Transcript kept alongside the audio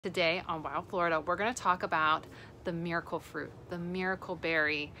Today on Wild Florida, we're going to talk about the miracle fruit, the miracle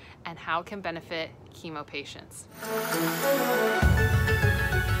berry, and how it can benefit chemo patients.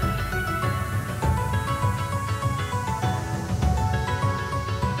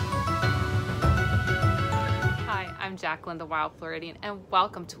 Hi, I'm Jacqueline, the Wild Floridian, and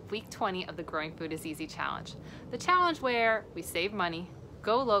welcome to week 20 of the Growing Food is Easy challenge. The challenge where we save money,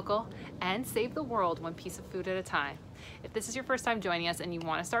 go local, and save the world one piece of food at a time. If this is your first time joining us and you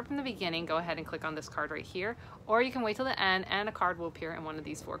want to start from the beginning, go ahead and click on this card right here, or you can wait till the end and a card will appear in one of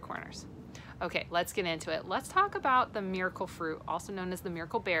these four corners. Okay, let's get into it. Let's talk about the miracle fruit, also known as the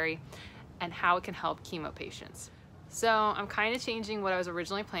miracle berry, and how it can help chemo patients. So I'm kind of changing what I was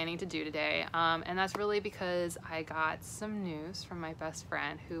originally planning to do today, and that's really because I got some news from my best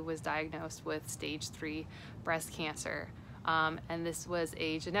friend who was diagnosed with stage 3 breast cancer. And this was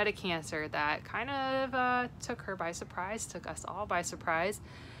a genetic cancer that kind of took her by surprise, took us all by surprise.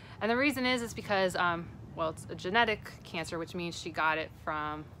 And the reason is because, well, it's a genetic cancer, which means she got it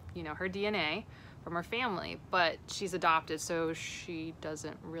from, her DNA, from her family, but she's adopted, so she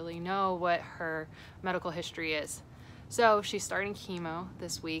doesn't really know what her medical history is. So she's starting chemo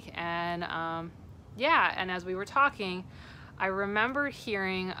this week, and yeah, and as we were talking, I remember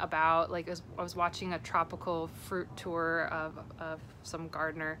hearing about, I was watching a tropical fruit tour of some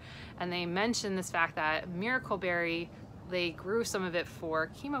gardener, and they mentioned this fact that miracle berry, they grew some of it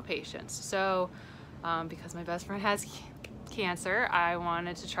for chemo patients. So because my best friend has cancer, I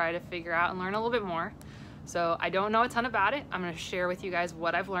wanted to try to figure out and learn a little bit more. So I don't know a ton about it. I'm going to share with you guys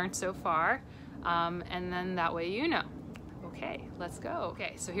what I've learned so far, and then that way you know. Okay, let's go.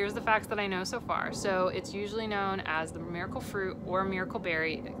 Okay, so here's the facts that I know so far. So it's usually known as the miracle fruit or miracle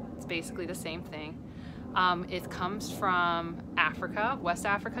berry. It's basically the same thing. It comes from Africa, West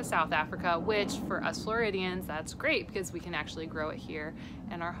Africa, South Africa, which for us Floridians, that's great because we can actually grow it here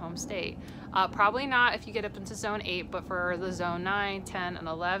in our home state. Probably not if you get up into zone 8, but for the zone 9, 10, and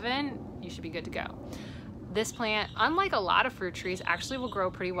 11, you should be good to go. This plant, unlike a lot of fruit trees, actually will grow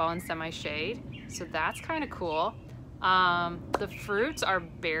pretty well in semi-shade. So that's kind of cool. The fruits are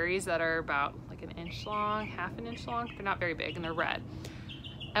berries that are about like an inch long, half an inch long. They're not very big and they're red.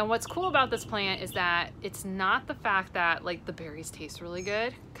 And what's cool about this plant is that it's not the fact that the berries taste really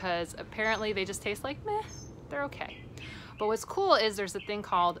good, because apparently they just taste like meh, they're okay. But what's cool is there's a thing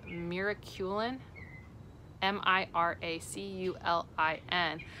called Miraculin, M-I-R-A-C-U-L-I-N,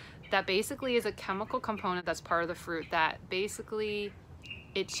 that basically is a chemical component that's part of the fruit that basically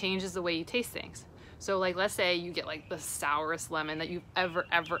it changes the way you taste things. So let's say you get the sourest lemon that you've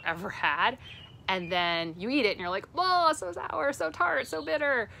ever had, and then you eat it and you're like, oh, so sour, so tart, so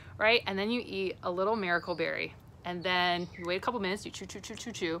bitter, right? And then you eat a little miracle berry, and then you wait a couple minutes, you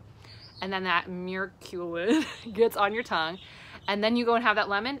chew, and then that miraculin gets on your tongue, and then you go and have that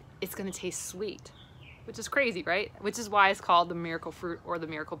lemon, it's gonna taste sweet, which is crazy, right? Which is why it's called the miracle fruit or the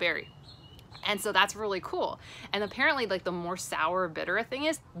miracle berry. And so that's really cool. And apparently the more sour or bitter a thing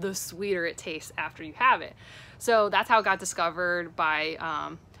is, the sweeter it tastes after you have it. So that's how it got discovered by,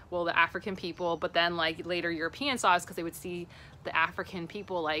 well, the African people, but then later European saw it because they would see the African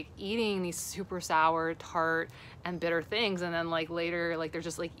people eating these super sour, tart, and bitter things. And then later, they're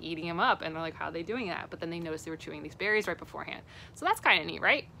just eating them up, and they're like, how are they doing that? But then they noticed they were chewing these berries right beforehand. So that's kind of neat,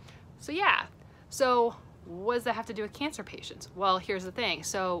 right? So yeah. So what does that have to do with cancer patients? Well, here's the thing.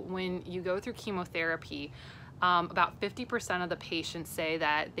 So when you go through chemotherapy, about 50% of the patients say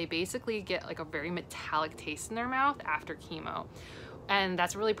that they basically get a very metallic taste in their mouth after chemo. And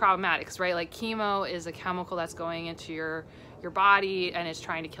that's really problematic, right? Chemo is a chemical that's going into your body and it's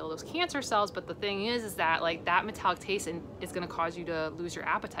trying to kill those cancer cells. But the thing is that that metallic taste is going to cause you to lose your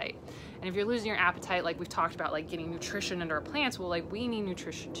appetite. And if you're losing your appetite, we've talked about getting nutrition into our plants, well, we need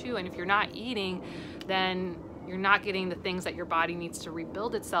nutrition too. And if you're not eating, then you're not getting the things that your body needs to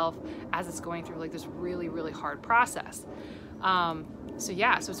rebuild itself as it's going through this really, really hard process. So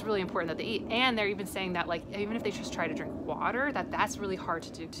yeah, so it's really important that they eat. And they're even saying that even if they just try to drink water, that's really hard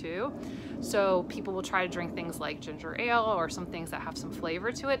to do too. So people will try to drink things like ginger ale or some things that have some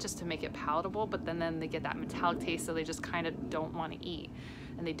flavor to it just to make it palatable, but then they get that metallic taste, so they just kind of don't want to eat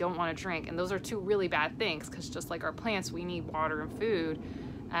and they don't want to drink. And those are two really bad things, because just like our plants, we need water and food.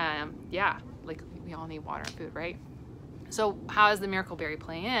 Yeah, we all need water and food, right? So how does the miracle berry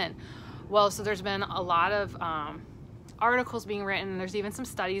play in? Well, so there's been a lot of articles being written, and there's even some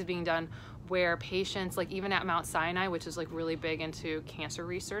studies being done where patients, even at Mount Sinai, which is really big into cancer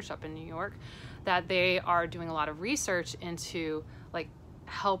research up in New York, that they are doing a lot of research into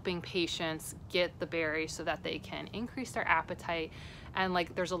helping patients get the berry so that they can increase their appetite. And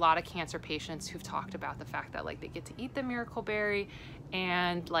like there's a lot of cancer patients who've talked about the fact that like they get to eat the miracle berry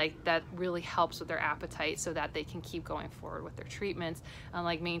and like that really helps with their appetite so that they can keep going forward with their treatments and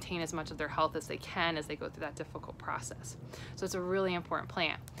like maintain as much of their health as they can as they go through that difficult process. So it's a really important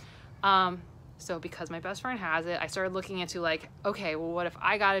plant. So because my best friend has it, I started looking into like, okay, well, what if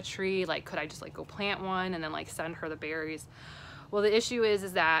I got a tree? Like, could I just like go plant one and then like send her the berries? Well, the issue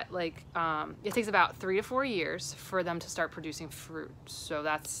is that like it takes about 3 to 4 years for them to start producing fruit. So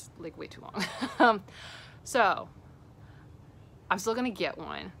that's like way too long. So I'm still gonna get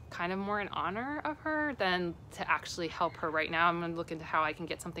one, kind of more in honor of her than to actually help her right now. I'm gonna look into how I can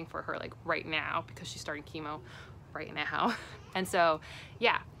get something for her like right now because she's starting chemo right now. And so,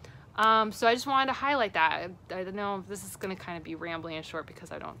 yeah. So I just wanted to highlight that. I don't know if this is gonna kind of be rambling and short because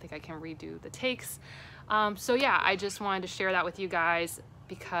I don't think I can redo the takes. So yeah, I just wanted to share that with you guys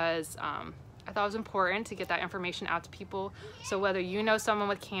because I thought it was important to get that information out to people. So whether you know someone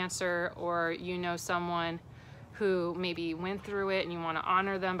with cancer or you know someone who maybe went through it and you want to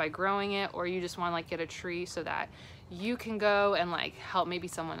honor them by growing it, or you just want to like get a tree so that you can go and like help maybe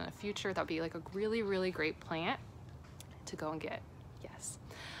someone in the future, that would be like a really, really great plant to go and get. Yes.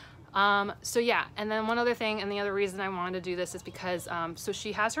 So yeah, and then one other thing, and the other reason I wanted to do this is because, so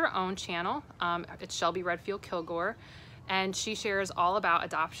she has her own channel, it's Shelby Redfield Kilgore, and she shares all about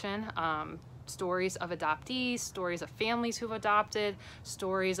adoption, stories of adoptees, stories of families who've adopted,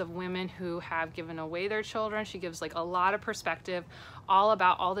 stories of women who have given away their children. She gives like a lot of perspective all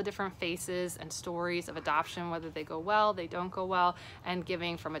about all the different faces and stories of adoption, whether they go well, they don't go well, and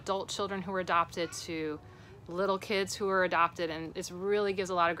giving from adult children who were adopted to little kids who are adopted, and it really gives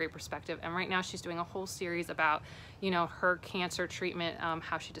a lot of great perspective. And right now she's doing a whole series about, you know, her cancer treatment,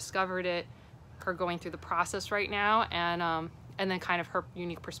 how she discovered it, her going through the process right now, and then kind of her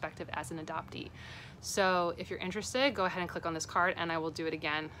unique perspective as an adoptee. So if you're interested, go ahead and click on this card and I will do it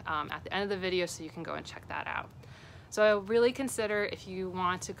again at the end of the video so you can go and check that out. So I really consider, if you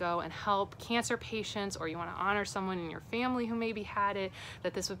want to go and help cancer patients or you want to honor someone in your family who maybe had it,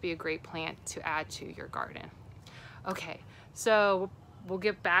 that this would be a great plant to add to your garden. Okay, so we'll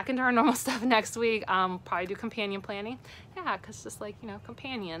get back into our normal stuff next week. Probably do companion planting. Yeah, because just like, you know,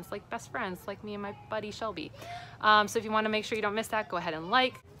 companions, like best friends, like me and my buddy Shelby. So if you want to make sure you don't miss that, go ahead and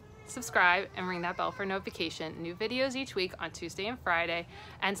like, subscribe, and ring that bell for notification. New videos each week on Tuesday and Friday,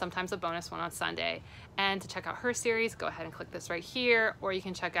 and sometimes a bonus one on Sunday. And to check out her series, go ahead and click this right here, or you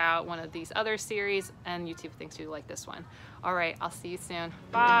can check out one of these other series, and YouTube thinks you like this one. All right, I'll see you soon.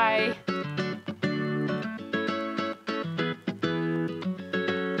 Bye.